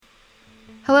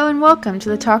Hello and welcome to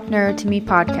the Talk Neuro to Me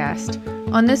podcast.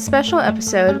 On this special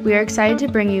episode, we are excited to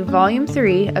bring you Volume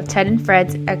 3 of Ted and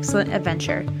Fred's Excellent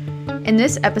Adventure. In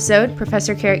this episode,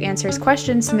 Professor Carrick answers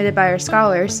questions submitted by our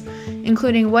scholars,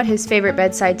 including what his favorite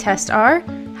bedside tests are,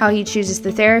 how he chooses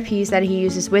the therapies that he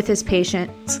uses with his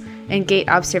patients, and gait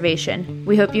observation.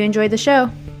 We hope you enjoy the show.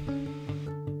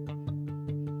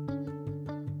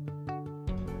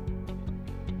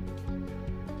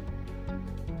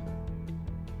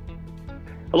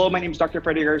 Hello, my name is Dr.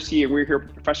 Freddie Garcia, and we're here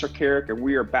with Professor Carrick, and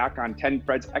we are back on Ted and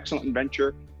Fred's Excellent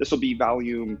Adventure. This will be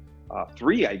volume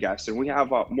 3, I guess, and we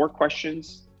have more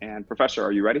questions. And Professor,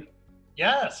 are you ready?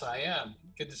 Yes, I am.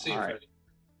 Good to see you, Freddie.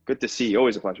 Good to see you.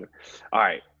 Always a pleasure. All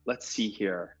right, let's see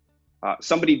here.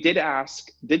 Somebody did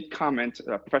comment,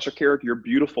 Professor Carrick, you're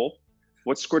beautiful.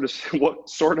 What sort of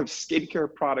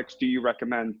skincare products do you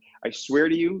recommend? I swear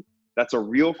to you, that's a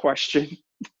real question.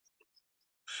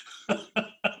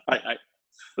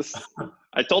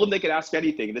 I told them they could ask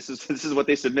anything. This is what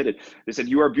they submitted. They said,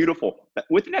 you are beautiful,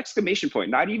 with an exclamation point,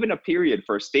 not even a period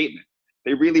for a statement.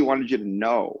 They really wanted you to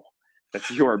know that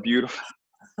you are beautiful.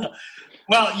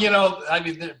 Well,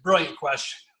 brilliant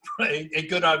question. A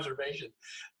good observation.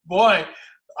 Boy,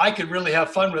 I could really have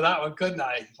fun with that one, couldn't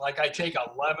I? Like I take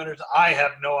 11 or I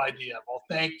have no idea. Well,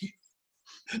 thank you.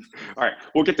 All right,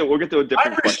 we'll get to a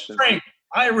different question.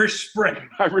 Irish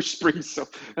Spring. So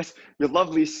that's your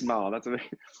lovely smile. That's amazing.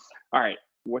 All right.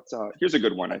 Here's a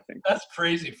good one, I think. That's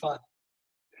crazy fun.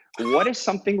 What is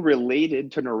something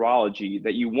related to neurology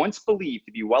that you once believed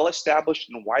to be well established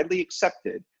and widely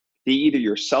accepted that either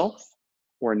yourself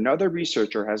or another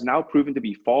researcher has now proven to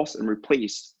be false and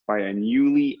replaced by a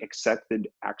newly accepted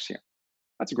axiom?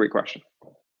 That's a great question.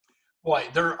 Boy,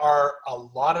 there are a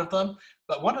lot of them,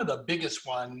 but one of the biggest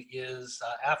one is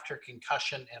after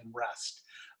concussion and rest.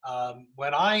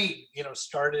 When I,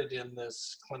 started in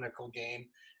this clinical game,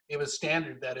 it was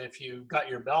standard that if you got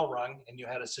your bell rung and you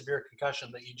had a severe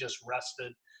concussion, that you just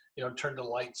rested, turned the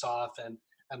lights off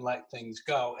and let things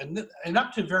go. And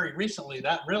up to very recently,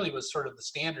 that really was sort of the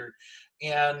standard.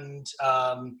 And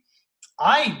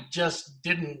I just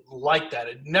didn't like that.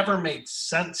 It never made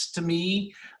sense to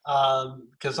me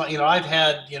because, I've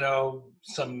had,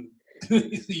 some,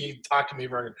 you talked to me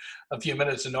for a few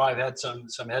minutes and know I've had some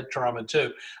head trauma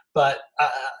too. But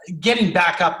getting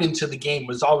back up into the game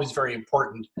was always very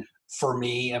important for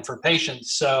me and for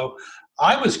patients. So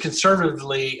I was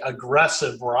conservatively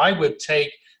aggressive where I would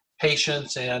take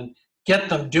patients and get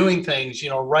them doing things,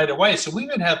 right away. So we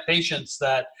would have patients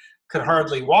that could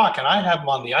hardly walk, and I'd have them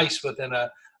on the ice within a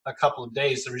couple of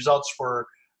days. The results were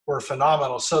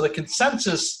phenomenal. So the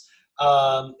consensus,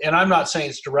 and I'm not saying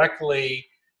it's directly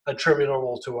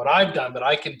attributable to what I've done, but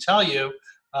I can tell you,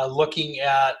 looking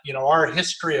at our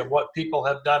history of what people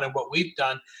have done and what we've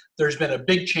done, there's been a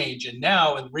big change. And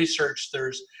now in research,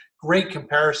 there's great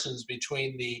comparisons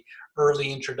between the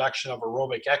early introduction of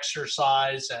aerobic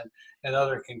exercise and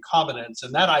other concomitants.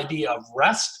 And that idea of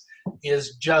rest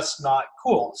is just not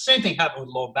cool. Same thing happened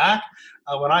with low back.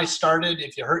 When I started,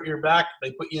 if you hurt your back,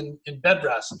 they put you in bed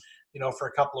rest, for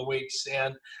a couple of weeks.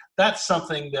 And that's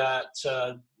something that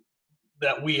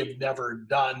we have never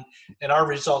done. And our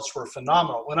results were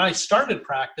phenomenal. When I started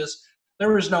practice,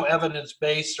 there was no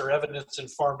evidence-based or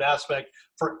evidence-informed aspect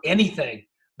for anything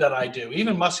that I do,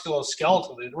 even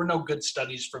musculoskeletal. There were no good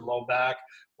studies for low back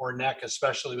or neck,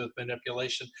 especially with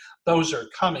manipulation. Those are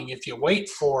coming. If you wait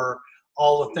for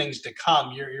all the things to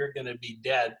come, you're going to be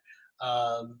dead.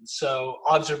 So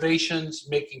observations,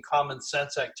 making common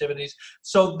sense activities.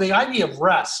 So the idea of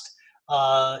rest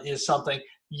is something.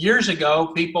 Years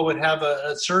ago, people would have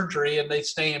a surgery and they'd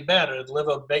stay in bed, or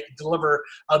deliver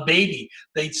a baby.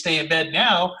 They'd stay in bed.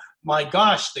 Now, my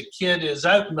gosh, the kid is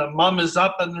out and the mom is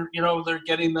up, and they're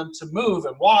getting them to move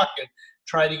and walk and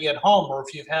try to get home. Or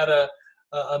if you've had a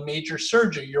major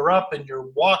surgery, you're up and you're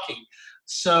walking.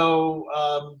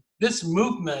 So this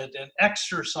movement and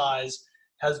exercise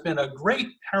has been a great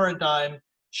paradigm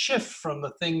shift from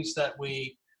the things that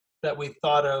we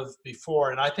thought of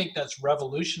before. And I think that's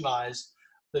revolutionized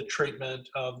the treatment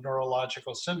of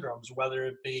neurological syndromes, whether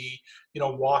it be,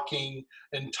 walking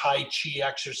and Tai Chi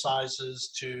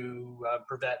exercises to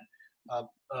prevent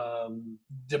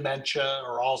dementia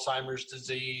or Alzheimer's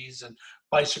disease, and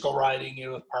bicycle riding,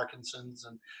 with Parkinson's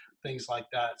and things like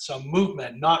that. So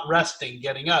movement, not resting,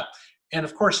 getting up. And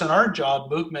of course, in our job,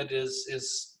 movement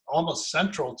is almost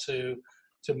central to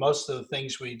most of the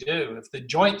things we do. If the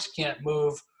joints can't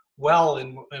move well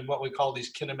in what we call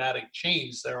these kinematic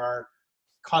chains, there are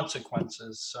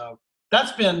consequences. So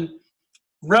that's been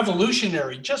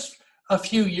revolutionary just a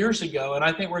few years ago, and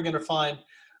I think we're going to find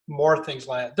more things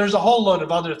like that. There's a whole load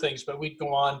of other things, but we'd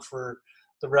go on for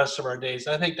the rest of our days.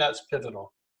 I think that's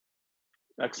pivotal.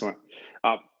 Excellent.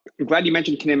 I'm glad you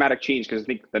mentioned kinematic change, because I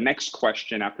think the next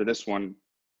question after this one,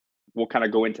 we'll kind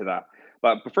of go into that.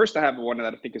 But first, I have one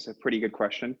that I think is a pretty good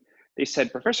question. They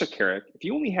said, Professor Carrick, if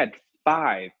you only had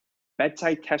 5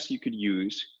 bedside tests you could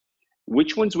use,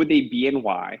 which ones would they be and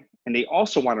why? And they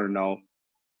also wanted to know,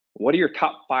 what are your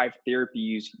top 5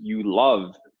 therapies you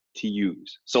love to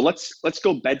use? So let's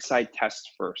go bedside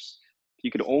tests first. If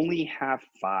you could only have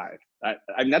 5. I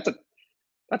mean, that's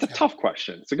a tough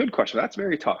question. It's a good question. That's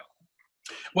very tough.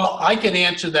 Well, I can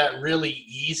answer that really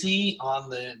easy on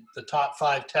the top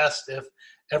 5 tests if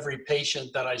every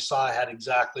patient that I saw had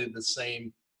exactly the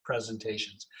same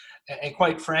presentations. And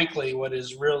quite frankly, what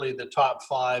is really the top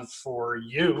 5 for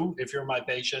you, if you're my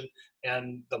patient,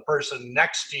 and the person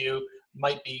next to you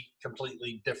might be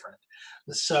completely different.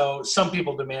 So some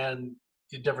people demand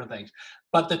different things.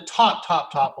 But the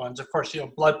top ones, of course,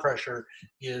 blood pressure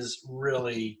is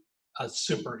really a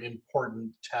super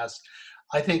important test.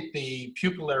 I think the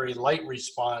pupillary light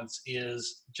response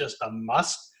is just a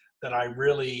must that I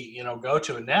really, go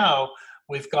to. And now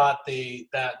we've got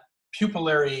that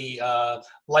pupillary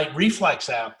light reflex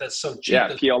app that's so cheap. Yeah,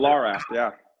 PLR app.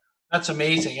 Yeah, that's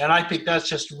amazing, and I think that's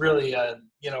just really a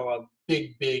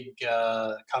big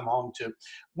come home to.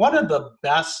 One of the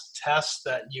best tests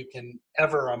that you can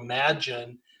ever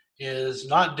imagine is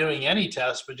not doing any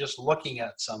tests, but just looking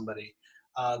at somebody.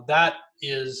 That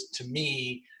is, to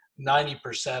me,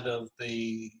 90% of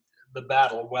the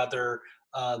battle, whether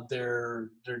their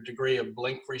degree of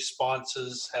blink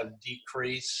responses have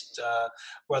decreased,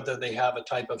 whether they have a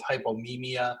type of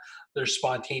hypomemia, their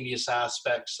spontaneous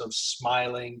aspects of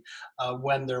smiling,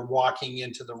 when they're walking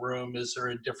into the room, is there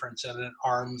a difference in an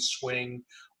arm swing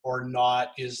or not?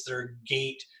 Is their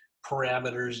gait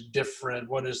parameters different?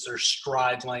 What is their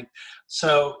stride length?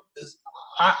 So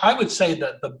I would say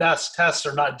that the best tests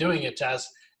are not doing a test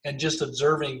and just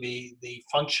observing the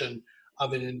function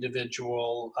of an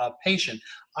individual patient.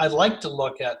 I like to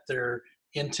look at their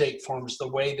intake forms, the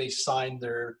way they sign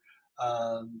their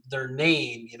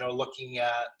name, looking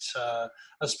at,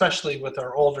 especially with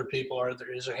our older people,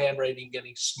 is their handwriting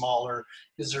getting smaller?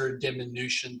 Is there a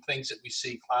diminution? Things that we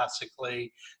see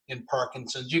classically in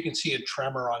Parkinson's. You can see a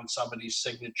tremor on somebody's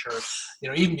signature.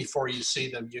 Even before you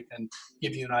see them, you can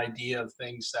give you an idea of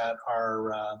things that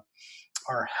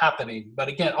are happening. But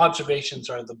again, observations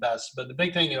are the best. But the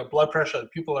big thing, blood pressure,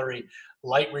 the pupillary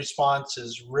light response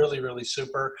is really, really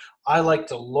super. I like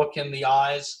to look in the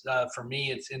eyes. For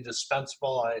me, it's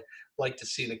indispensable. I like to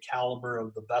see the caliber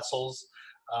of the vessels.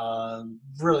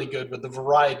 Really good with a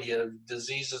variety of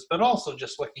diseases, but also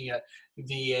just looking at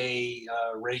VA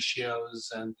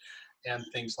ratios and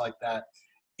things like that.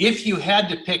 If you had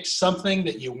to pick something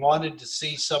that you wanted to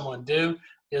see someone do,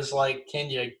 is like, can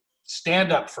you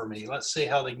stand up for me? Let's see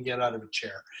how they can get out of a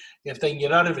chair. If they can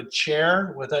get out of a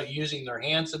chair without using their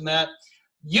hands in that,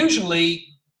 usually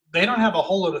they don't have a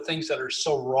whole lot of things that are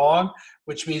so wrong,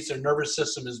 which means their nervous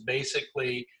system is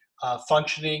basically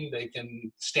functioning. They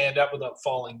can stand up without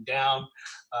falling down.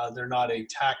 They're not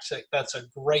ataxic. That's a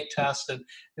great test.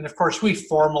 And of course, we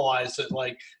formalize it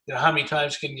like, how many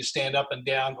times can you stand up and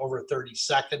down over 30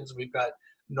 seconds? We've got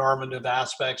normative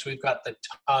aspects. We've got the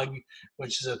tug,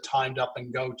 which is a timed up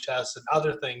and go test, and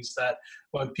other things that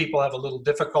when people have a little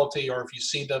difficulty, or if you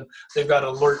see them, they've got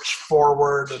to lurch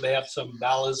forward, or they have some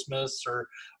valismus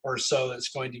or so, that's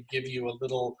going to give you a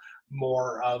little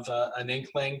more of an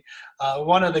inkling.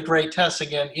 One of the great tests,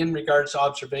 again, in regards to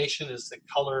observation, is the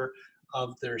color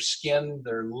of their skin,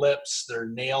 their lips, their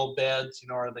nail beds.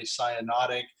 Are they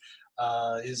cyanotic?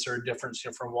 Is there a difference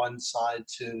from one side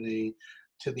to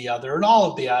the other, and all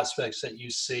of the aspects that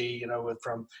you see,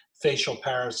 from facial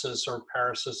paresis or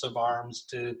paresis of arms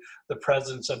to the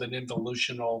presence of an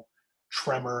involutional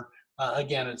tremor.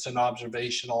 Again, it's an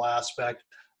observational aspect.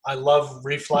 I love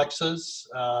reflexes.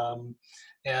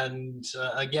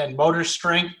 Again, motor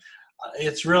strength,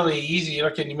 it's really easy.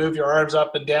 Can you move your arms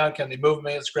up and down? Can they move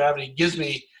against gravity? It gives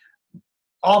me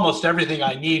almost everything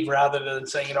I need, rather than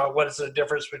saying, what is the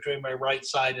difference between my right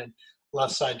side and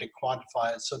left side to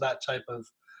quantify it. So that type of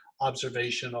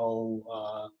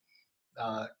observational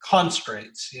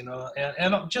constraints,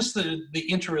 and just the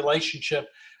interrelationship.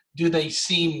 Do they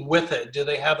seem with it? Do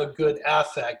they have a good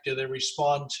affect? Do they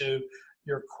respond to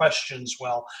your questions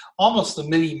well? Almost the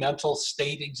mini mental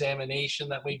state examination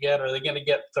that we get. Are they going to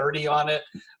get 30 on it?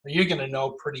 You're going to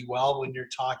know pretty well when you're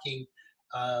talking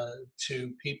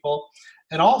to people.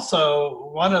 And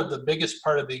also, one of the biggest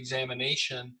part of the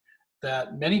examination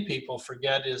that many people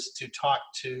forget is to talk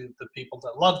to the people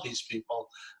that love these people.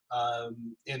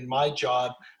 In my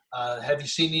job, Have you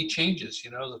seen any changes?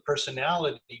 The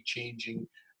personality changing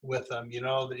with them. They're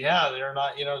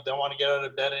not, don't want to get out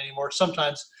of bed anymore.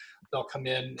 Sometimes they'll come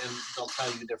in and they'll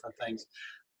tell you different things.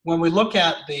 When we look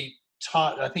at the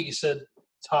top, I think you said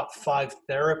top 5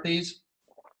 therapies.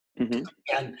 Mm-hmm.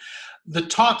 And the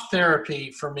top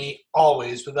therapy for me,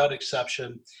 always, without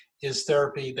exception, is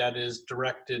therapy that is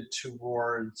directed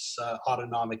towards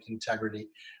autonomic integrity,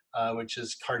 which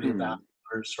is cardiovascular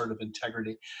sort of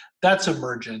integrity. That's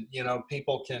emergent.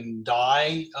 People can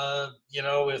die,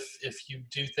 if you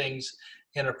do things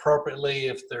inappropriately,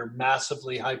 if they're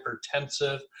massively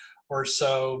hypertensive or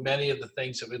so. Many of the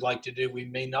things that we'd like to do, we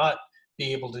may not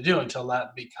be able to do until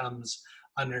that becomes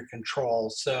under control.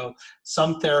 So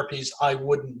some therapies I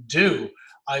wouldn't do.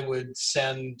 I would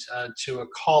send to a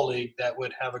colleague that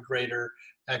would have a greater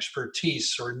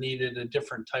expertise or needed a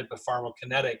different type of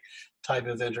pharmacokinetic type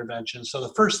of intervention. So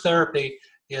the first therapy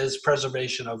is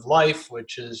preservation of life,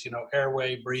 which is,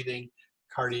 airway, breathing,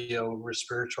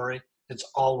 cardiorespiratory. It's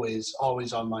always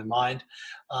on my mind.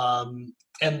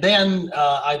 And then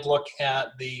I'd look at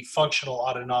the functional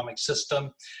autonomic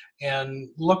system and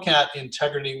look at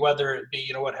integrity, whether it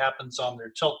be, what happens on their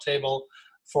tilt table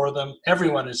for them.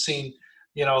 Everyone has seen,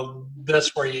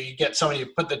 this where you get somebody, you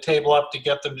put the table up to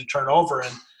get them to turn over,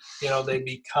 and, they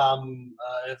become,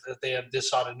 if they have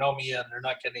dysautonomia and they're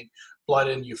not getting blood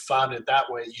in, you found it that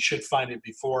way. You should find it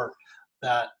before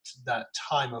that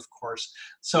time, of course.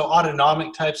 So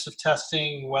autonomic types of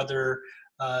testing, whether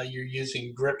you're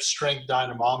using grip strength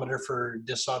dynamometer for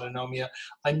dysautonomia,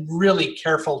 I'm really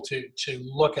careful to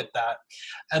look at that.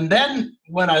 And then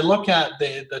when I look at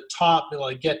the top,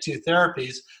 get to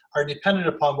therapies are dependent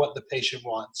upon what the patient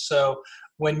wants. So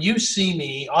when you see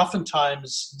me,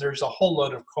 oftentimes there's a whole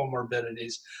load of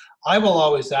comorbidities. I will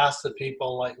always ask the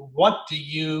people, what do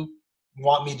you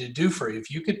want me to do for you? If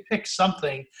you could pick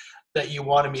something that you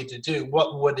wanted me to do,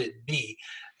 what would it be?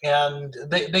 And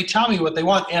they tell me what they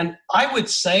want. And I would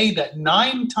say that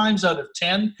 9 times out of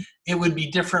 10, it would be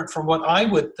different from what I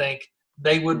would think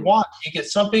they would want. You get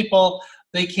some people,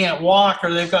 they can't walk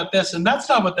or they've got this, and that's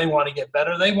not what they want to get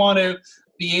better. They want to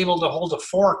be able to hold a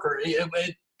fork, or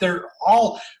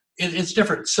it's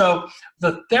different. So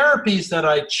the therapies that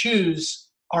I choose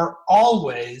are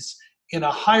always in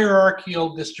a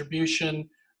hierarchical distribution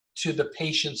to the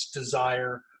patient's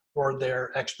desire or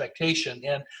their expectation.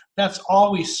 And that's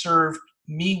always served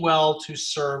me well to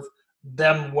serve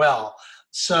them well.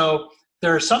 So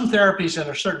there are some therapies in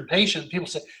a certain patient, people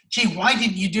say, gee, why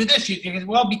didn't you do this?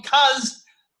 Well, because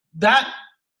that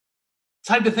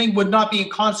type of thing would not be in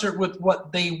concert with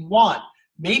what they want.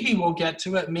 Maybe we'll get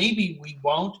to it, maybe we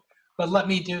won't, but let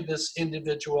me do this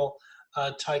individual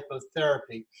type of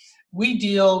therapy. We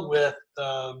deal with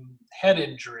head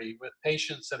injury with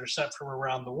patients that are sent from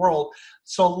around the world.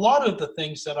 So a lot of the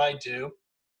things that I do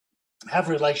have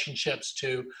relationships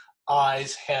to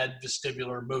eyes, head,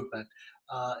 vestibular movement.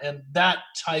 And that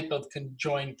type of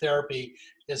conjoined therapy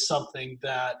is something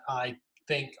that I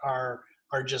think are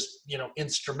just,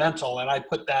 instrumental. And I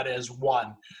put that as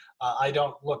one. I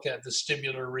don't look at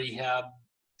vestibular rehab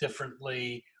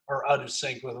differently or out of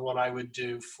sync with what I would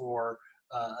do for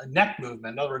a neck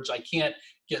movement. In other words, I can't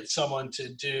get someone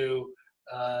to do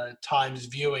Times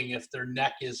viewing if their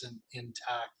neck isn't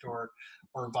intact, or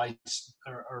vice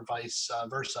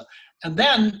versa. And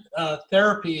then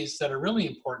therapies that are really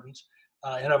important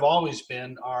and have always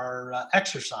been are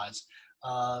exercise.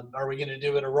 Are we going to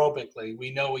do it aerobically?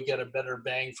 We know we get a better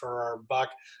bang for our buck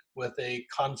with a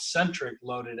concentric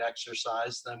loaded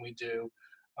exercise than we do,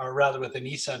 or rather with an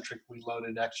eccentrically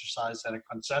loaded exercise than a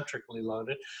concentrically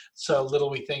loaded. So little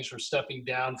wee things from stepping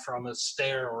down from a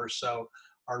stair or so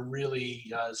are really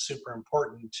super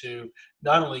important to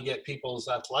not only get people's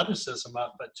athleticism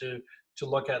up, but to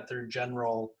look at their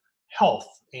general health.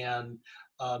 And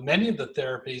many of the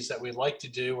therapies that we like to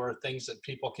do are things that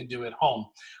people can do at home.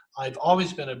 I've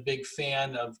always been a big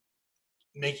fan of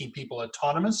making people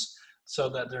autonomous so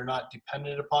that they're not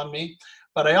dependent upon me.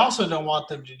 But I also don't want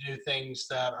them to do things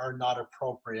that are not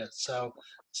appropriate. So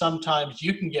sometimes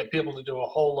you can get people to do a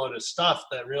whole load of stuff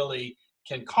that really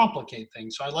can complicate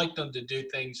things. So I like them to do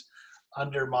things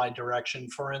under my direction.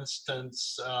 For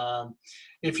instance,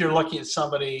 if you're looking at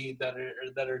somebody that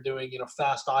are doing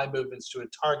fast eye movements to a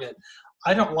target,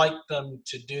 I don't like them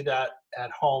to do that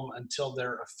at home until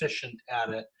they're efficient at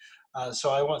it.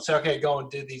 So I won't say, okay, go and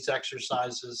do these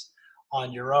exercises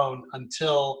on your own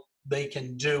until they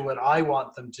can do what I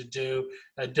want them to do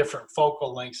at different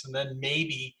focal lengths, and then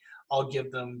maybe I'll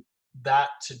give them that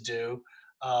to do.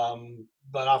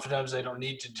 But oftentimes they don't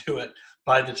need to do it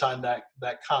by the time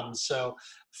that comes. So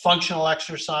functional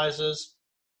exercises,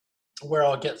 where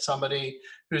I'll get somebody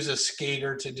who's a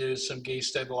skater to do some gait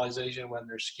stabilization when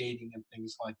they're skating and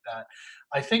things like that.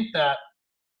 I think that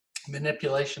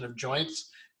manipulation of joints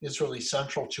is really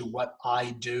central to what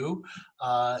I do.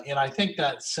 And I think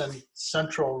that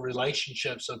central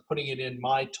relationships of putting it in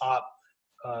my top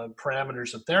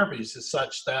parameters of therapies is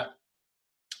such that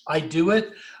I do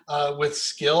it with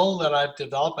skill that I've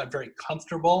developed. I'm very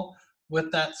comfortable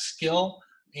with that skill,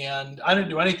 and I don't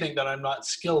do anything that I'm not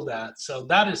skilled at. So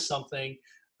that is something.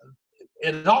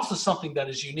 It is also something that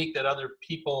is unique that other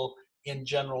people in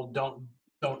general don't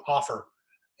offer,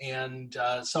 and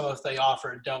some of they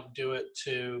offer don't do it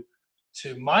to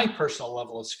my personal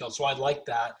level of skill. So I like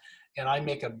that, and I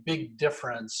make a big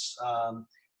difference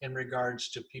in regards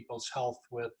to people's health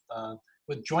with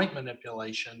joint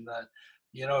manipulation. That,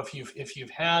 you know, if you've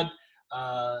had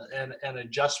an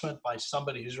adjustment by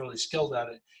somebody who's really skilled at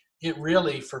it, it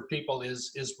really for people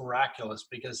is miraculous,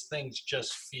 because things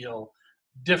just feel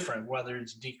different, whether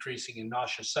it's decreasing in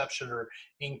nociception or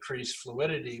increased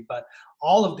fluidity. But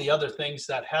all of the other things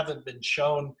that haven't been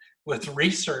shown with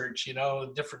research, you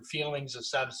know, different feelings of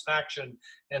satisfaction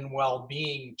and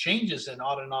well-being, changes in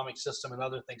autonomic system and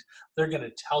other things, they're going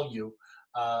to tell you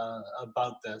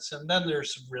about this. And then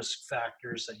there's risk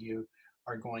factors that you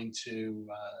are going to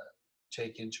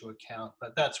take into account.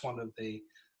 But that's one of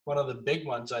the big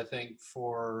ones, I think,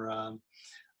 for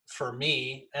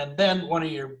me. And then one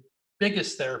of your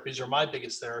biggest therapies, or my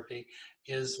biggest therapy,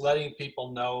 is letting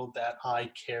people know that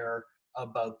I care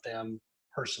about them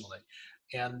personally,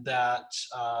 and that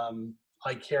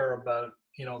I care about,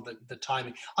 you know, the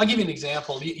timing. I'll give you an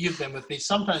example. You've been with me.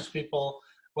 Sometimes people,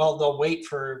 well, they'll wait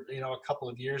for, you know, a couple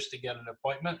of years to get an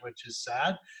appointment, which is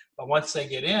sad. But once they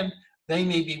get in, they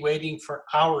may be waiting for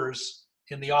hours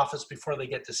in the office before they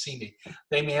get to see me.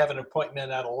 They may have an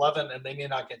appointment at 11 and they may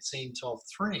not get seen till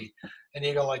 3. And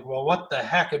you go like, well, what the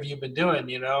heck have you been doing?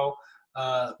 You know,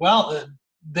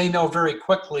 they know very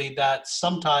quickly that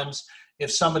sometimes if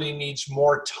somebody needs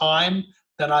more time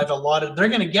than I've allotted, they're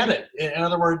going to get it. In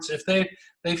other words, if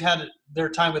they've had their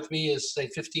time with me is, say,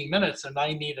 15 minutes and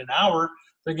I need an hour,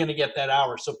 they're going to get that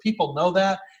hour. So people know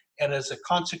that. And as a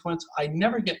consequence, I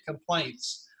never get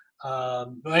complaints,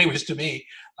 anyways to me,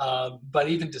 but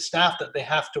even to staff, that they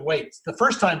have to wait. The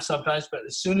first time sometimes, but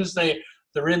as soon as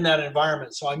they're in that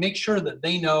environment. So I make sure that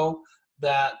they know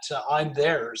that I'm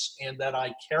theirs and that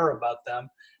I care about them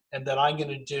and that I'm going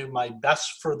to do my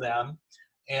best for them.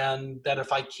 And that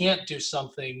if I can't do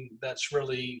something that's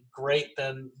really great,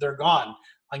 then they're gone.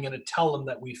 I'm going to tell them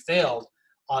that we failed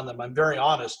on them. I'm very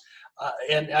honest.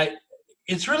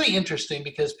 It's really interesting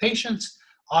because patients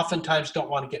oftentimes don't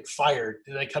want to get fired.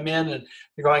 They come in and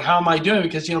they're going, how am I doing?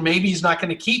 Because, you know, maybe he's not going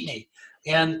to keep me.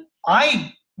 And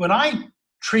when I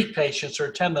treat patients or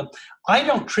attend them, I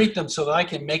don't treat them so that I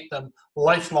can make them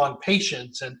lifelong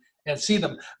patients and see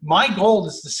them. My goal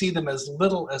is to see them as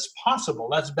little as possible.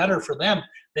 That's better for them.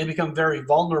 They become very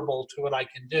vulnerable to what I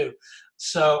can do.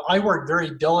 So I work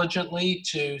very diligently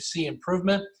to see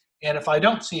improvement. And if I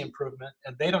don't see improvement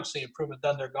and they don't see improvement,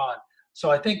 then they're gone. So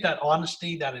I think that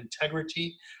honesty, that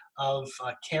integrity of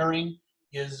caring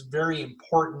is very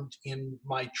important in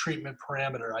my treatment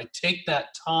parameter. I take that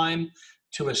time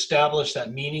to establish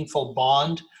that meaningful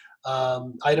bond.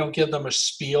 I don't give them a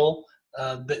spiel.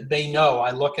 They know.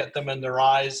 I look at them in their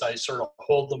eyes. I sort of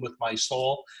hold them with my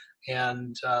soul.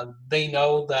 And they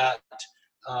know that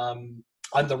I'm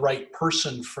the right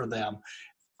person for them.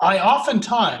 I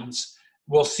oftentimes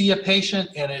will see a patient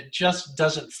and it just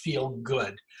doesn't feel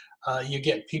good. You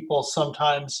get people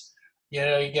sometimes, you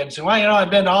know, you get them saying, well, you know,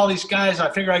 I've been to all these guys.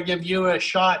 I figure I'd give you a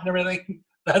shot and everything.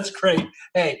 That's great.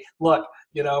 Hey, look,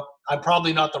 you know, I'm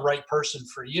probably not the right person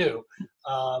for you.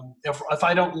 If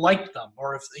I don't like them,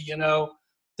 or if, you know,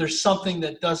 there's something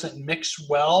that doesn't mix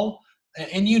well,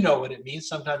 and you know what it means.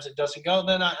 Sometimes it doesn't go,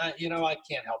 then I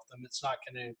can't help them. It's not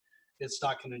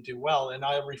going to do well. And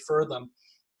I refer them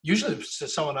usually to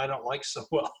someone I don't like so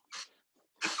well.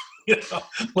 You know,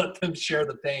 let them share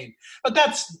the pain. But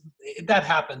that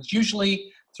happens.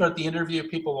 Usually throughout the interview,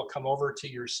 people will come over to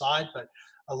your side, but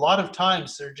a lot of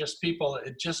times they're just people,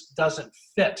 it just doesn't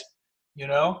fit, you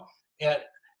know? And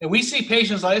we see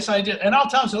patients like this, and I'll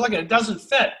tell them, look, it doesn't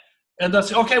fit. And they'll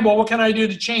say, okay, well, what can I do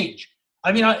to change?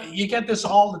 I mean, you get this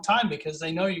all the time because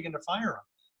they know you're going to fire them.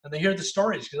 And they hear the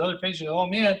stories because other patients go, oh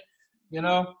man, you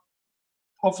know,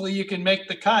 hopefully you can make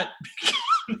the cut.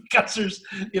 Because there's,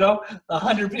 you know,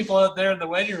 100 people out there in the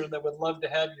waiting room that would love to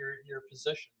have your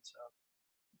position. So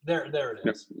there it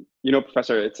is. You know,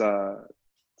 Professor, it's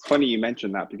funny you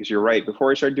mentioned that, because you're right.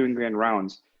 Before I started doing grand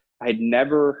rounds, I had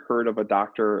never heard of a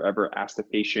doctor ever ask the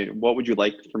patient, what would you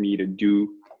like for me to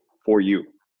do for you?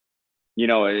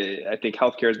 I think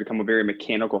healthcare has become a very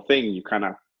mechanical thing. You kind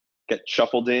of get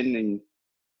shuffled in and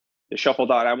they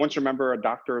shuffled out. I once remember a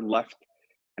doctor left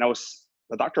and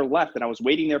the doctor left and I was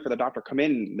waiting there for the doctor to come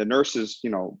in. The nurses,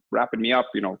 wrapping me up,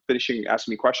 finishing,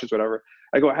 asking me questions, whatever.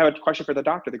 I go, I have a question for the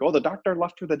doctor. They go, oh, the doctor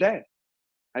left for the day.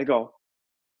 I go,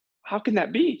 how can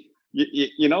that be?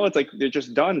 It's like, they're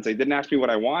just done. They didn't ask me what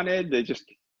I wanted. They just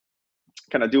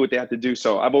kind of do what they have to do.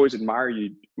 So I've always admired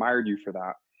you for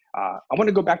that. I want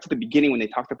to go back to the beginning when they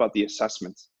talked about the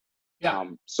assessments. Yeah.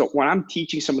 So when I'm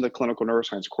teaching some of the clinical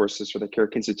neuroscience courses for the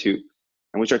Carrick Institute,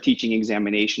 and we start teaching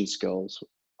examination skills,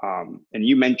 and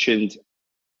you mentioned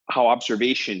how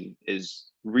observation is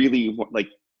really like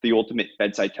the ultimate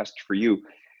bedside test for you.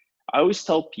 I always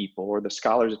tell people, or the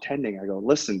scholars attending, I go,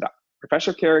 listen,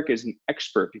 Professor Carrick is an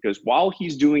expert because while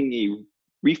he's doing a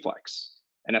reflex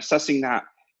and assessing that,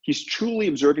 he's truly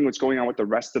observing what's going on with the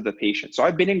rest of the patient. So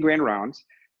I've been in grand rounds,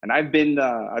 and I've been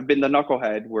the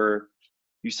knucklehead where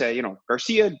you say,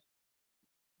 Garcia,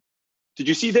 did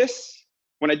you see this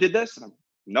when I did this? And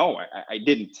no, I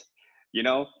didn't.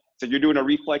 So you're doing a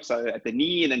reflex at the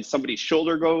knee, and then somebody's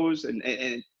shoulder goes,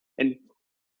 and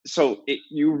so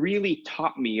you really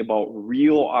taught me about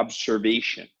real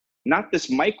observation, not this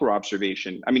micro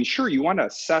observation. I mean, sure, you want to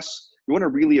assess, you want to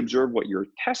really observe what you're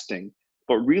testing,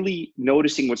 but really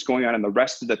noticing what's going on in the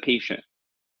rest of the patient.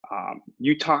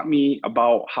 You taught me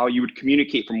about how you would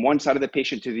communicate from one side of the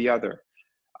patient to the other,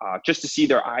 just to see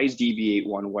their eyes deviate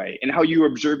one way, and how you were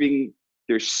observing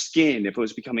their skin if it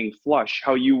was becoming flush,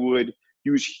 how you would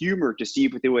use humor to see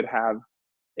if they would have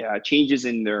changes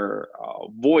in their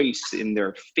voice, in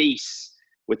their face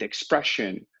with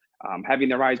expression, having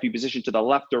their eyes be positioned to the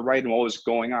left or right and what was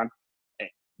going on.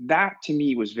 That to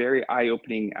me was very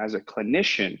eye-opening as a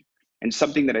clinician, and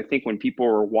something that I think when people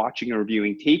are watching and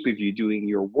reviewing tape of you doing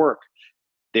your work,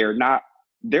 they're not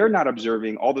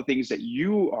observing all the things that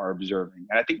you are observing.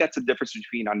 And I think that's the difference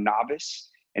between a novice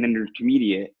and an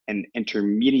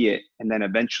intermediate, and then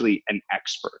eventually an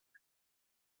expert.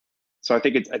 So I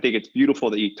think it's beautiful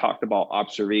that you talked about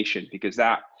observation, because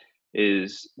that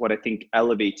is what I think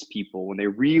elevates people when they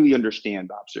really understand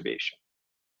observation.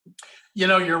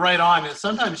 You're right on. And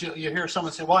sometimes you hear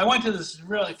someone say, well, I went to this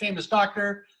really famous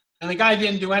doctor and the guy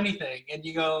didn't do anything. And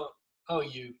you go, oh,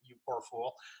 you poor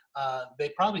fool. They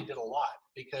probably did a lot,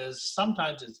 because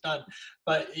sometimes it's done.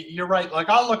 But you're right. Like,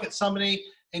 I'll look at somebody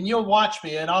and you'll watch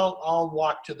me, and I'll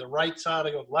walk to the right side,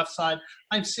 I go to the left side.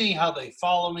 I'm seeing how they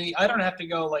follow me. I don't have to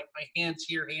go like my hands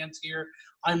here.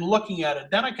 I'm looking at it.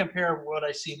 Then I compare what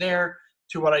I see there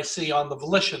to what I see on the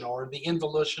volitional, or the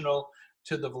involitional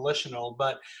to the volitional.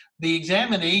 But the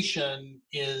examination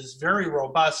is very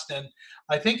robust. And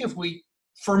I think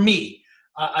for me,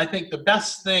 I think the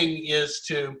best thing is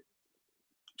to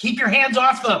keep your hands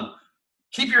off them.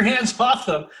 Keep your hands off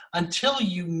them until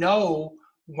you know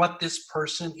what this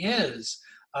person is,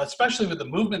 especially with the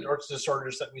movement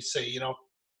disorders that we see.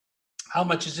 How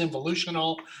much is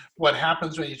involutional, what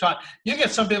happens when you talk. You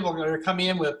get some people that are coming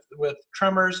in with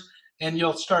tremors, and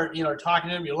you'll start, talking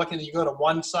to them, you go to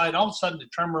one side, all of a sudden the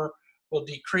tremor will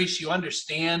decrease. You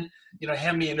understand,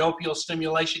 hemianopal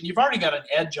stimulation. You've already got an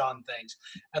edge on things.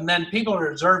 And then people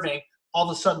are observing, all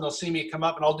of a sudden they'll see me come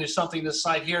up and I'll do something this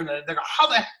side here, and they go, how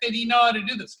the heck did he know how to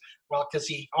do this? Well, because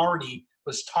he already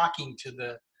was talking to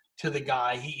the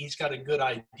guy. He's got a good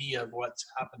idea of what's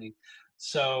happening.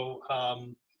 So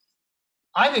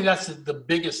I think that's the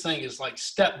biggest thing, is like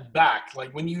step back.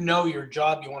 Like when you know your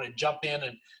job, you want to jump in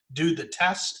and do the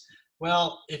test.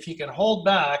 Well, if you can hold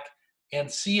back and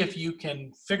see if you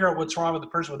can figure out what's wrong with the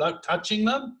person without touching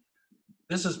them,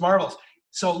 this is marvelous.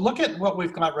 So look at what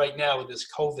we've got right now with this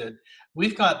COVID.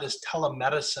 We've got this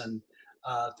telemedicine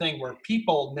thing where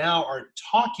people now are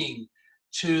talking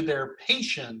to their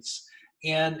patients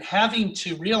and having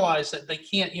to realize that they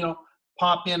can't,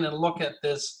 pop in and look at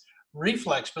this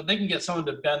reflex, but they can get someone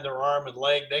to bend their arm and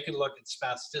leg. They can look at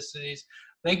spasticities.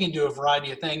 They can do a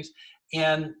variety of things.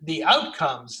 And the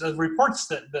outcomes, the reports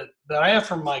that I have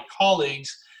from my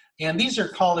colleagues, and these are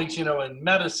colleagues, in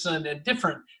medicine and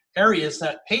different areas,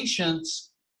 that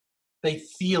patients, they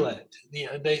feel it.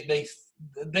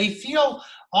 They feel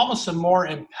almost a more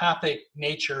empathic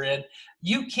nature, and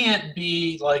you can't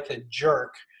be like a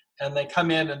jerk and then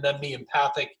come in and then be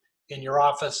empathic in your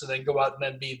office and then go out and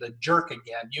then be the jerk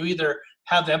again. You either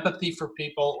have empathy for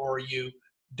people or you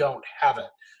don't have it.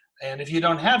 And if you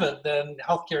don't have it, then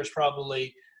healthcare is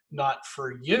probably not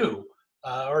for you.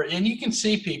 And you can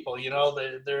see people,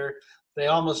 they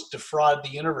almost defraud the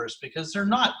universe because they're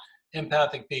not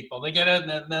empathic people. They get it,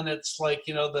 and then it's like,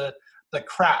 the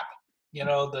crap. you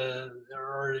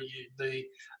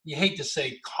hate to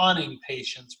say conning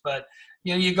patients, but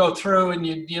you go through and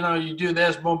you do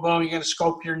this, boom, boom, you're going to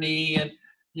scope your knee and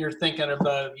you're thinking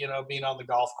about, being on the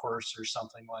golf course or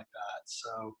something like that.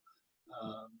 So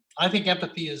I think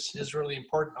empathy is really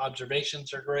important.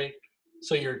 Observations are great.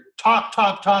 So your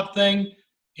top thing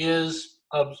is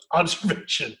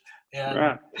observation and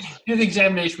Right. do the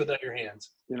examination without your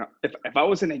hands. If I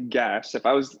was going to guess,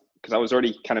 because I was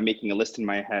already kind of making a list in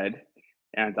my head,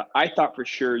 and I thought for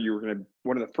sure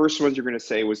one of the first ones you're going to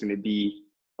say was going to be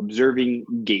observing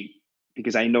gait,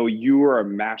 because I know you are a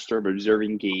master of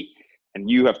observing gait, and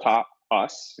you have taught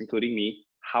us, including me,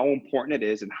 how important it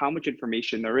is and how much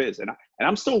information there is. And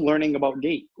I'm still learning about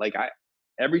gait. Like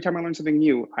every time I learn something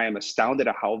new, I am astounded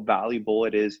at how valuable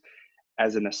it is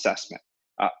as an assessment,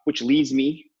 which leads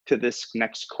me to this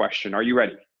next question. Are you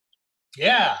ready?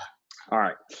 Yeah. All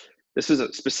right. This is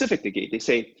specific to gait. They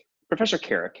say, Professor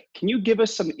Carrick, can you give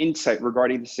us some insight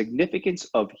regarding the significance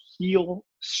of heel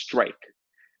strike?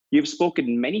 You've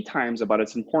spoken many times about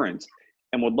its importance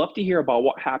and would love to hear about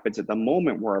what happens at the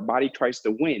moment where our body tries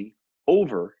to win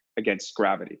over against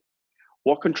gravity.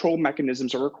 What control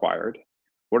mechanisms are required?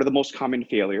 What are the most common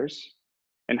failures?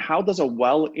 And how does a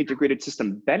well-integrated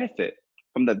system benefit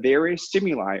from the various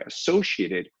stimuli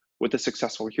associated with a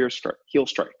successful heel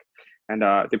strike? And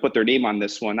they put their name on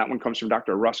this one. That one comes from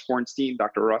Dr. Russ Hornstein.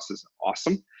 Dr. Russ is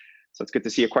awesome. So it's good to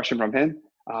see a question from him.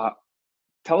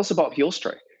 Tell us about heel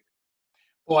strike.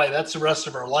 Boy, that's the rest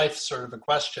of our life sort of a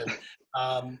question.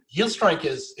 Heel strike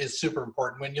is super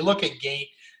important. When you look at gait,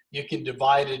 you can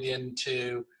divide it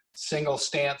into single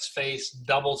stance phase,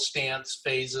 double stance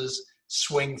phases,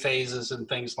 swing phases, and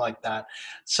things like that.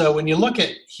 So when you look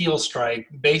at heel strike,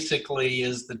 basically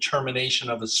is the termination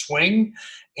of a swing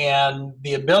and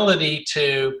the ability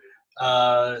to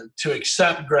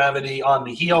accept gravity on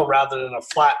the heel rather than a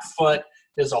flat foot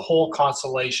is a whole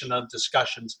constellation of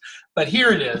discussions. But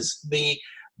here it is.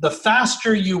 The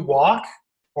faster you walk,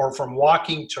 or from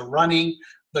walking to running,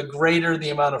 the greater the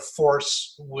amount of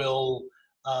force will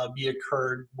be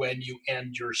occurred when you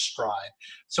end your stride.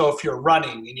 So if you're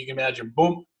running and you can imagine,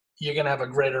 boom, you're going to have a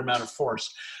greater amount of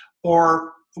force.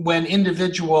 Or when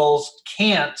individuals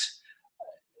can't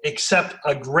accept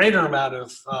a greater amount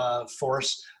of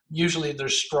force, usually their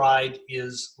stride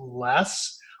is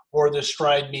less, or their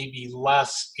stride may be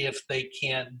less if they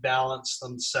can't balance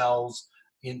themselves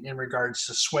in regards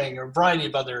to swing, or a variety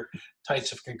of other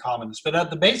types of concomitants. But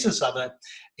at the basis of it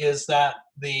is that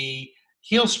the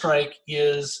heel strike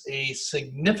is a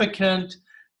significant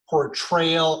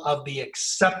portrayal of the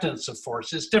acceptance of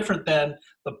force. It's different than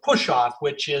the push-off,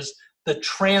 which is the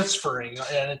transferring,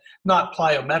 and not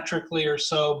plyometrically or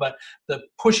so, but the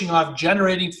pushing off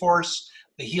generating force,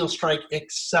 the heel strike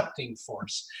accepting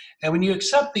force. And when you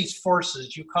accept these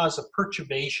forces, you cause a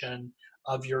perturbation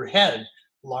of your head,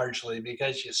 largely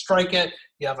because you strike it,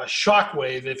 you have a shock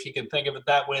wave, if you can think of it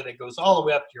that way, that goes all the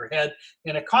way up to your head,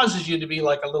 and it causes you to be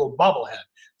like a little bobblehead.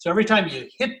 So every time you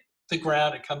hit the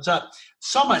ground, it comes up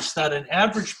so much that an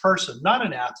average person, not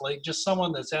an athlete, just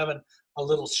someone that's having a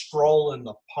little stroll in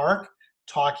the park,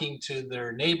 talking to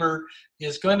their neighbor,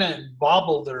 is going to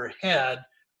bobble their head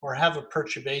or have a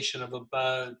perturbation of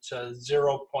about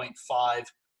 0.5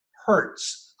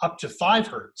 hertz, up to 5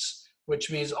 hertz,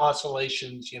 which means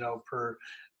oscillations, per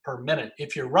minute.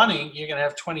 If you're running, you're going to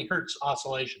have 20 hertz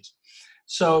oscillations.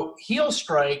 So heel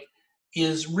strike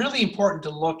is really important to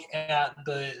look at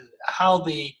how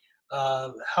the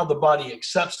body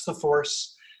accepts the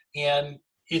force. And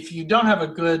if you don't have a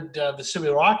good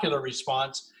vestibulo-ocular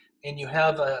response and you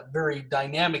have a very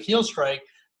dynamic heel strike,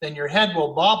 then your head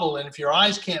will bobble, and if your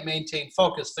eyes can't maintain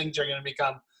focus, things are going to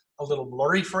become a little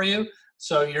blurry for you.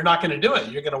 So you're not going to do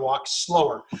it. You're going to walk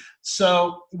slower.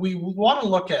 So we want to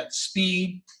look at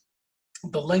speed,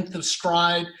 the length of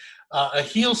stride. A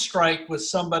heel strike with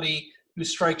somebody who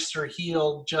strikes their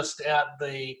heel just at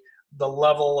the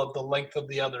level of the length of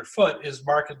the other foot is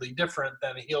markedly different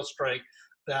than a heel strike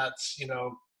that's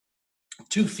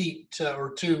 2 feet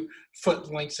or 2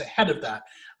 foot lengths ahead of that.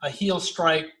 A heel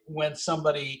strike when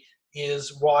somebody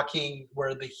is walking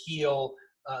where the heel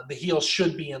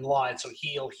should be in line, so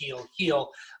heel, heel, heel.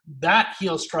 That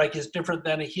heel strike is different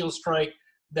than a heel strike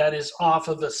that is off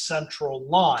of a central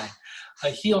line. A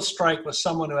heel strike with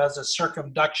someone who has a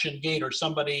circumduction gait, or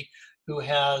somebody who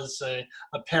has a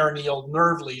peroneal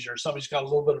nerve lesion, or somebody's got a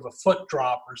little bit of a foot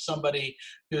drop, or somebody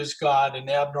who's got an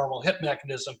abnormal hip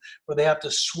mechanism where they have to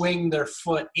swing their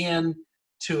foot in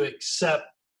to accept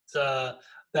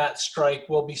that strike,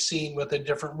 will be seen with a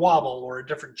different wobble or a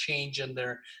different change in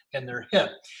their hip.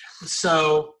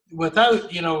 So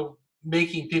without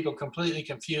making people completely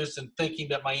confused and thinking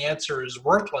that my answer is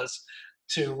worthless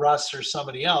to Russ or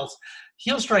somebody else.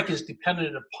 Heel strike is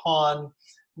dependent upon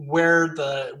where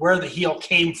the heel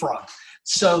came from,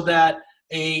 so that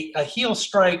a heel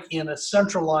strike in a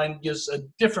central line gives a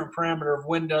different parameter of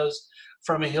windows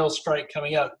from a heel strike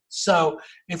coming out. So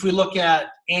if we look at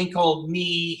ankle,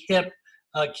 knee, hip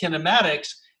kinematics,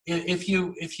 if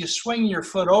you swing your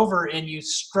foot over and you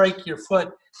strike your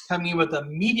foot coming in with a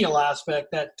medial aspect,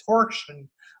 that torsion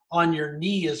on your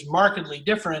knee is markedly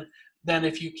different than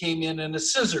if you came in a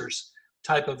scissors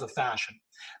type of a fashion.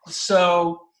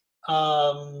 So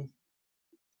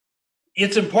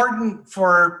it's important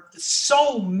for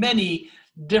so many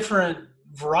different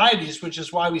varieties, which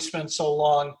is why we spend so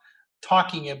long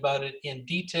talking about it in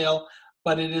detail,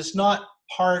 but it is not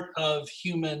part of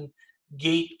human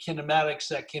gait kinematics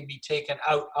that can be taken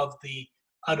out of the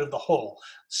whole.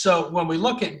 So when we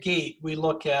look at gait, we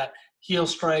look at heel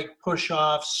strike, push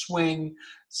off, swing,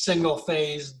 single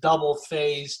phase, double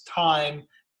phase, time,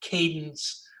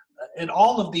 cadence, and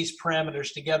all of these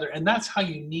parameters together. And that's how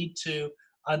you need to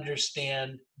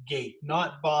understand gait,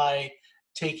 not by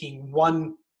taking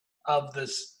one of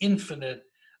this infinite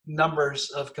numbers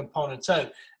of components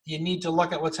out. You need to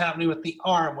look at what's happening with the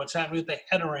arm, what's happening with the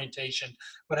head orientation,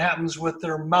 what happens with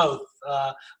their mouth,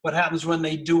 what happens when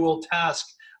they dual task,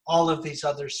 all of these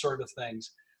other sort of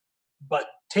things. But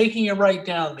taking it right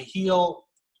down, the heel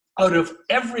out of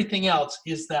everything else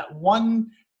is that one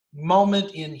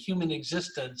moment in human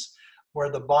existence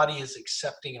where the body is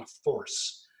accepting a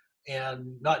force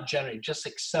and not generating, just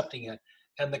accepting it.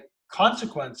 And the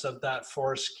consequence of that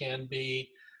force can be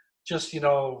just,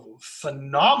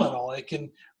 phenomenal. It can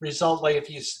result, like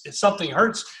if something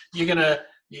hurts,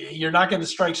 you're not going to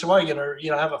strike so well. You're going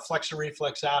to have a flexor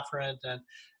reflex afferent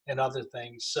and other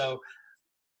things. So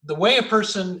the way a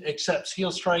person accepts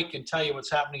heel strike can tell you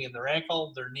what's happening in their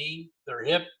ankle, their knee, their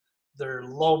hip, their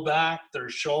low back, their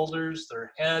shoulders,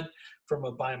 their head from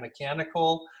a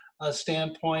biomechanical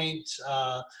standpoint.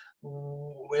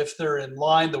 If they're in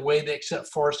line, the way they accept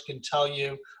force can tell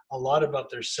you a lot about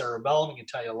their cerebellum. It can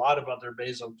tell you a lot about their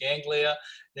basal ganglia.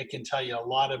 It can tell you a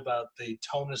lot about the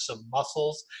tonus of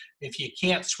muscles. If you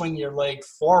can't swing your leg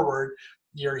forward,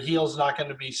 your heel's not going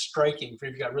to be striking. If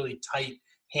you've got really tight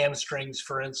hamstrings,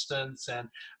 for instance. And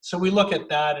so we look at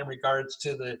that in regards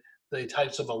to the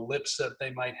types of ellipse that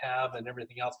they might have and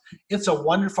everything else. It's a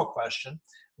wonderful question,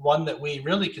 one that we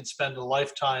really could spend a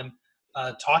lifetime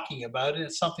talking about, and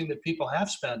it's something that people have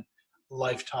spent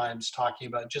lifetimes talking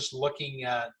about, just looking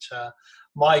at,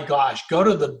 my gosh, go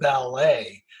to the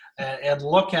ballet and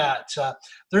look at,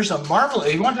 there's a marvel,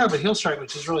 if you want to talk about heel strike,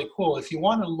 which is really cool, if you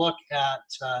want to look at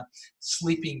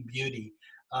Sleeping Beauty,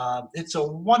 it's a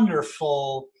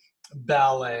wonderful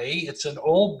ballet. It's an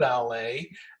old ballet,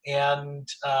 and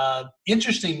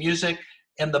interesting music,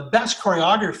 and the best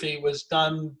choreography was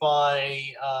done by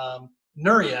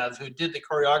Nureyev, who did the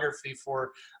choreography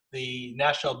for the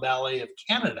National Ballet of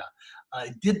Canada.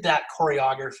 Did that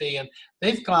choreography, and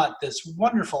they've got this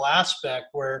wonderful aspect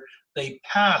where they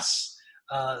pass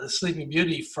the Sleeping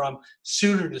Beauty from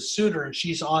suitor to suitor, and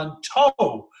she's on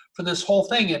toe for this whole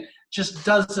thing, and just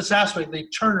does this aspect. They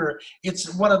turn her.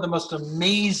 It's one of the most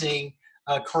amazing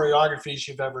choreographies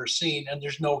you've ever seen, and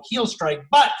there's no heel strike,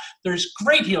 but there's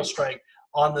great heel strike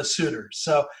on the suitor.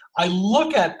 So I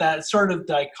look at that sort of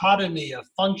dichotomy of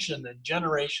function and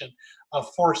generation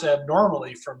of force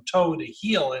abnormally from toe to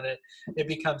heel, and it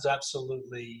becomes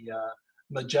absolutely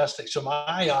majestic. So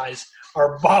my eyes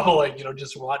are bobbling,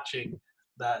 just watching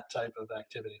that type of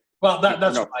activity. Well,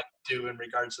 that's what I can do in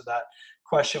regards to that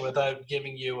question without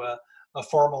giving you a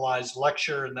formalized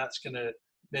lecture, and that's going to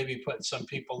maybe put some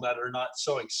people that are not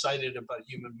so excited about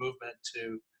human movement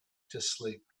to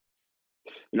sleep.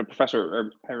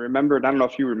 Professor, I remember, I don't know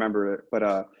if you remember it,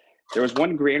 but there was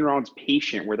one grand rounds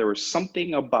patient where there was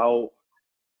something about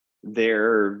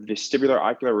their vestibular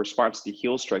ocular response to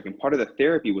heel strike, and part of the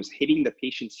therapy was hitting the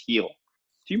patient's heel.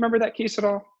 Do you remember that case at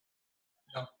all?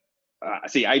 No.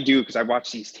 See, I do, because I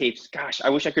watch these tapes. Gosh, I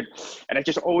wish I could, and I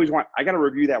just always I got to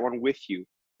review that one with you.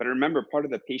 But I remember part of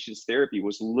the patient's therapy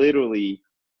was literally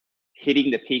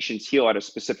hitting the patient's heel at a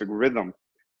specific rhythm,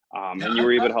 and you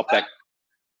were able to help that.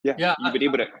 Yeah, you've been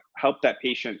able to help that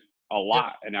patient a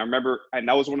lot. And I remember, and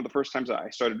that was one of the first times that I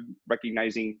started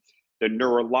recognizing the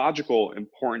neurological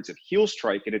importance of heel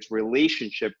strike and its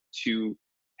relationship to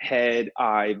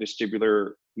head-eye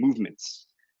vestibular movements.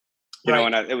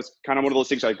 And it was kind of one of those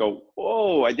things I go,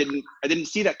 whoa, I didn't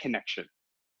see that connection.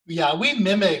 Yeah, we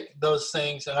mimic those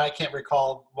things, and I can't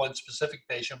recall one specific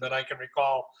patient, but I can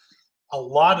recall a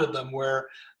lot of them where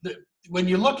when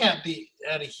you look at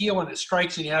a heel when it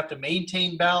strikes and you have to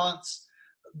maintain balance,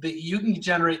 you can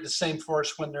generate the same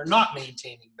force when they're not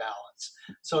maintaining balance.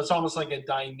 So it's almost like a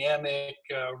dynamic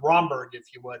Romberg, if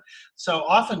you would. So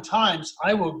oftentimes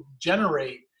I will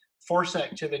generate force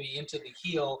activity into the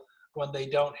heel when they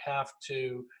don't have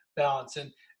to balance.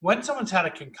 And when someone's had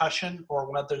a concussion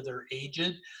or whether they're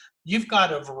aged, you've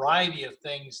got a variety of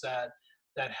things that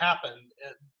happen.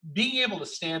 Being able to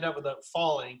stand up without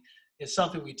falling is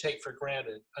something we take for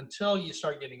granted until you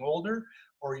start getting older,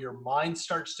 or your mind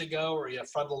starts to go, or you have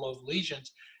frontal lobe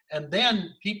lesions. And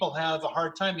then people have a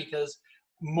hard time because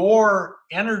more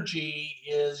energy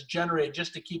is generated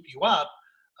just to keep you up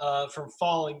from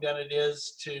falling than it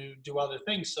is to do other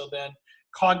things. So then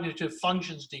cognitive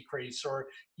functions decrease, or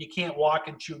you can't walk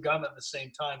and chew gum at the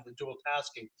same time, the dual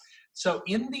tasking. So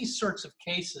in these sorts of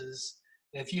cases,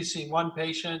 if you've seen one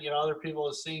patient, other people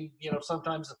have seen,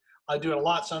 sometimes I do it a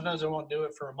lot. Sometimes I won't do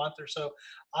it for a month or so.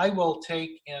 I will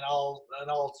take and I'll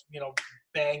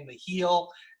bang the heel,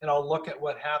 and I'll look at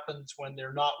what happens when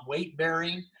they're not weight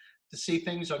bearing to see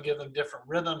things. I'll give them different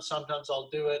rhythms. Sometimes I'll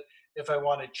do it if I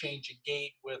want to change a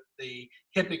gait with the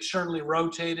hip externally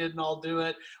rotated, and I'll do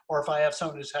it. Or if I have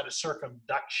someone who's had a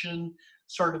circumduction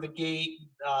sort of a gait,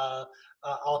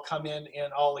 I'll come in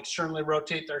and I'll externally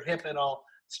rotate their hip, and I'll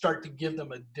start to give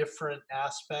them a different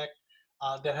aspect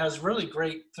that has really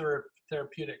great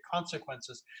therapeutic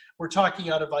consequences. We're talking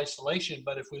out of isolation,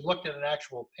 but if we look at an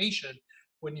actual patient,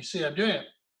 when you see I'm doing it,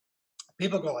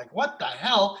 people go like, what the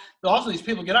hell? Also, these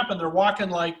people get up and they're walking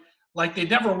like they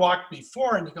never walked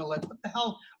before, and you go like, what the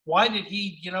hell? Why did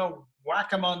he,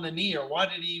 whack him on the knee, or why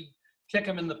did he kick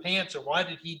him in the pants, or why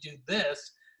did he do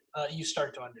this? You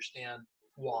start to understand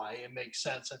why. It makes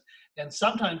sense. And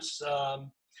sometimes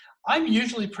I'm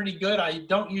usually pretty good. I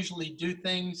don't usually do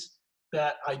things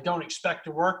that I don't expect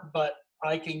to work, but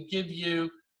I can give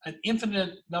you an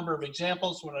infinite number of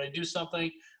examples when I do something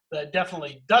that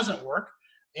definitely doesn't work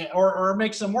or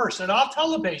makes them worse. And I'll tell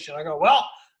the patient, I go, well,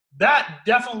 that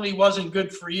definitely wasn't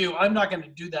good for you. I'm not going to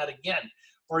do that again.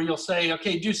 Or you'll say,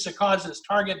 okay, do saccades as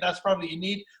target. That's probably what you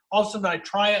need. All of a sudden I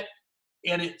try it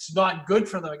and it's not good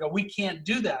for them. I go, we can't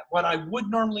do that. What I would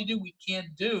normally do, we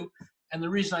can't do. And the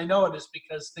reason I know it is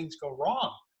because things go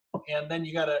wrong. And then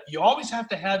you always have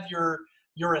to have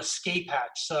your escape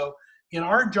hatch. So in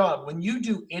our job, when you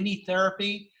do any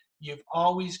therapy, you've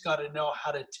always got to know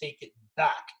how to take it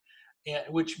back,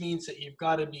 which means that you've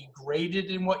got to be graded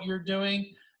in what you're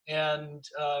doing and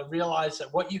realize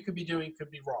that what you could be doing could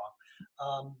be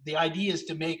wrong. The idea is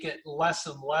to make it less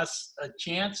and less a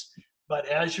chance, but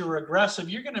as you're aggressive,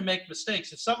 you're going to make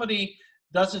mistakes. If somebody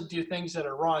doesn't do things that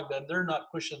are wrong, then they're not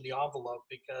pushing the envelope,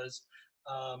 because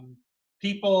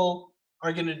people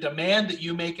are going to demand that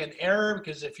you make an error,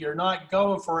 because if you're not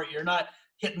going for it, you're not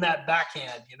hitting that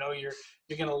backhand,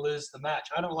 you're going to lose the match.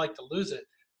 I don't like to lose it,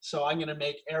 so I'm going to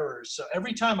make errors. So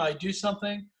every time I do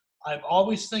something, I'm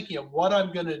always thinking of what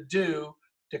I'm going to do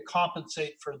to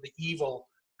compensate for the evil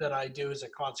that I do as a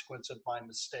consequence of my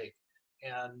mistake.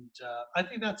 And I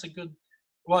think that's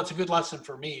it's a good lesson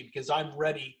for me, because I'm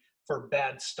ready for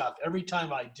bad stuff. Every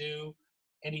time I do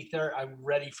any therapy, I'm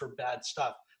ready for bad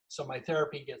stuff. So my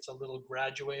therapy gets a little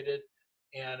graduated,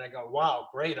 and I go, wow,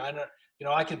 great.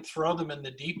 I can throw them in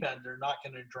the deep end. They're not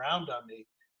going to drown on me.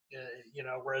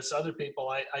 Whereas other people,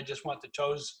 I just want the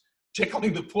toes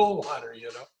tickling the pool water,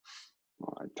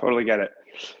 I totally get it.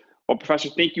 Well, Professor,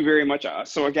 thank you very much.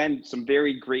 So again, some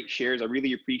very great shares. I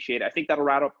really appreciate it. I think that'll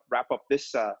wrap up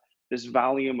this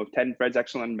volume of Ted and Fred's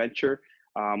Excellent Adventure.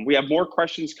 We have more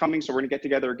questions coming, so we're going to get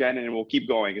together again and we'll keep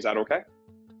going. Is that okay?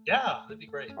 Yeah, that'd be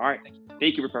great. All right.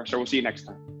 Thank you, Professor. We'll see you next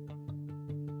time.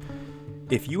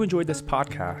 If you enjoyed this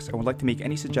podcast and would like to make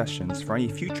any suggestions for any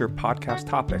future podcast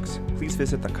topics, please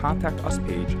visit the Contact Us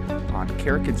page on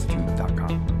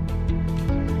carrickinstitute.com.